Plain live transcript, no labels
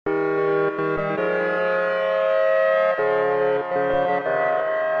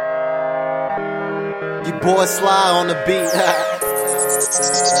Your boy Sly on the beat.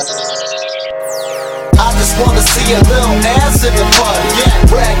 I just wanna see a little ass in the party, yeah.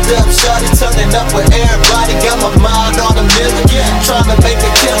 Racked up, shawty turning up with everybody. Got my mind on a million, yeah. Trying to make a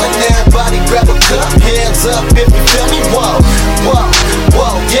killing, everybody grab a cup. Hands up if you feel me, whoa, whoa,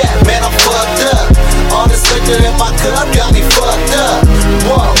 whoa, yeah. Man, I'm fucked up. All this liquor in my cup got me fucked up.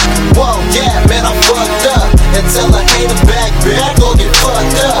 Whoa, whoa, yeah, man, I'm fucked up. Until I hate a back, gon' get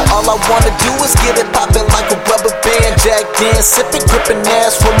fucked up. All I wanna do is get it poppin' like a rubber band. Jacked in, sippin', grippin'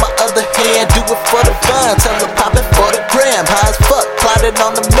 ass with my other hand. Do it for the fun, tell her poppin' for the gram. High as fuck, plotted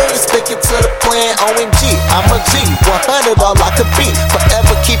on the million, stickin' to the plan. OMG, I'm a G, 100 all I could be.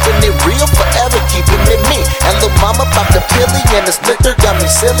 Forever keeping it real, forever keeping it me. And lil' mama pop the pilly, and this liquor got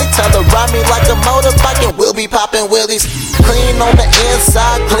me silly. Tell her ride me like a motorbike, and we'll be poppin' wheelies. Clean on the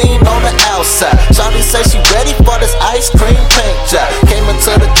inside, clean on the outside. Shawty say she ready for this ice cream paint job. Came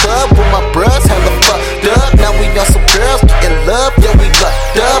into the club with my bros, hella fucked up. Now we on some girls in love, yeah, we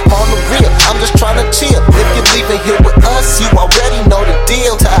locked up on the real. I'm just tryna chill. If you're leaving here with us, you already know the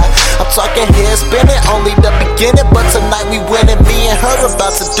deal. I'm talking head spinning, only the beginning, but tonight we winning. Me and her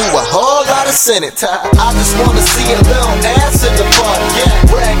about to do a whole lot of sinning. I just wanna see a little ass in the party,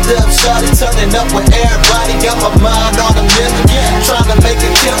 yeah. Racked up, shawty turning up with everybody. Got my mind on a million, yeah. Tryna make a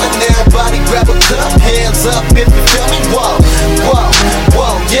killing, everybody grab a cup. Hands up if you feel me, whoa, whoa,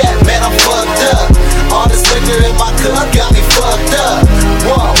 whoa, yeah, man, I'm fucked up. All this liquor in my cup got me fucked up.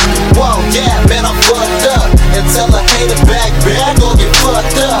 Whoa, whoa, yeah, man, I'm fucked up. Until I hate it back, gon' get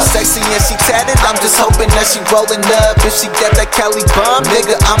fucked up. Sexy and she tatted, I'm just hoping that she rollin' up. If she got that Kelly bomb,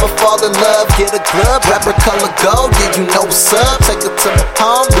 nigga, I'ma fall in love. Get a club, wrap her color gold, yeah, you know what's up. Take her to my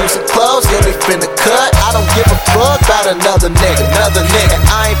home, lose some clothes, yeah, we finna cut. I don't give a fuck about another nigga. And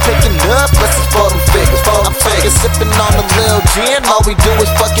I ain't picking up, let's just for them figures. I'm fucking sippin' on a little gin, all we do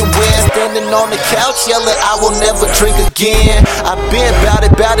is fucking win. Standing on the couch, yelling, I will never drink again. I been bout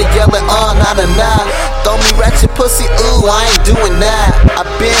it, yelling, nah, nah, nah. Throw me ratchet pussy, ooh, I ain't doing that. I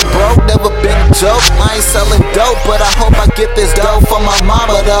been broke, never been a joke. I ain't selling dope, but I hope I get this dough for my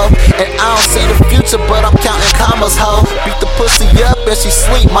mama though. And I don't see the future, but I'm counting commas, ho. Beat the pussy up and she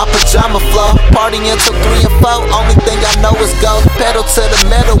sleep, my pajama flow. Partying till 3 and 4, only thing I know is go. Pedal to the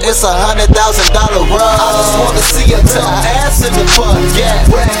metal, it's $100,000 road. I just wanna see a tough ass in the party, yeah.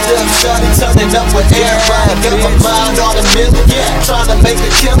 Racked up, shawty turning up with everybody. Got my mind on a million, yeah. Tryna make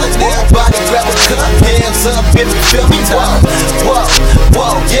a killing, everybody grab a cup. Hands up if you feel me, whoa,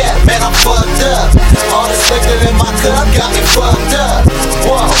 whoa, yeah, man, I'm fucked up. All this liquor in my cup got me fucked up.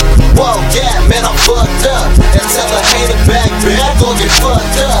 Whoa, whoa, yeah, man, I'm fucked up. Until I hate it back, gon' get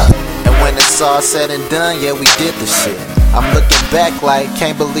fucked up. And when it's all said and done, yeah, we did the shit. I'm looking back like,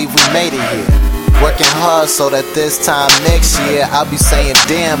 can't believe we made it here. Working hard so that this time next year I'll be saying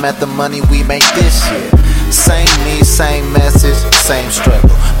damn at the money we make this year. Same me, same message, same struggle,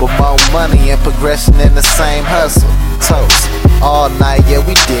 but more money and progression in the same hustle. Toast all night, yeah,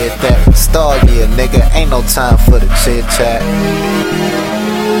 we did that. Star year, nigga, ain't no time for the chit chat.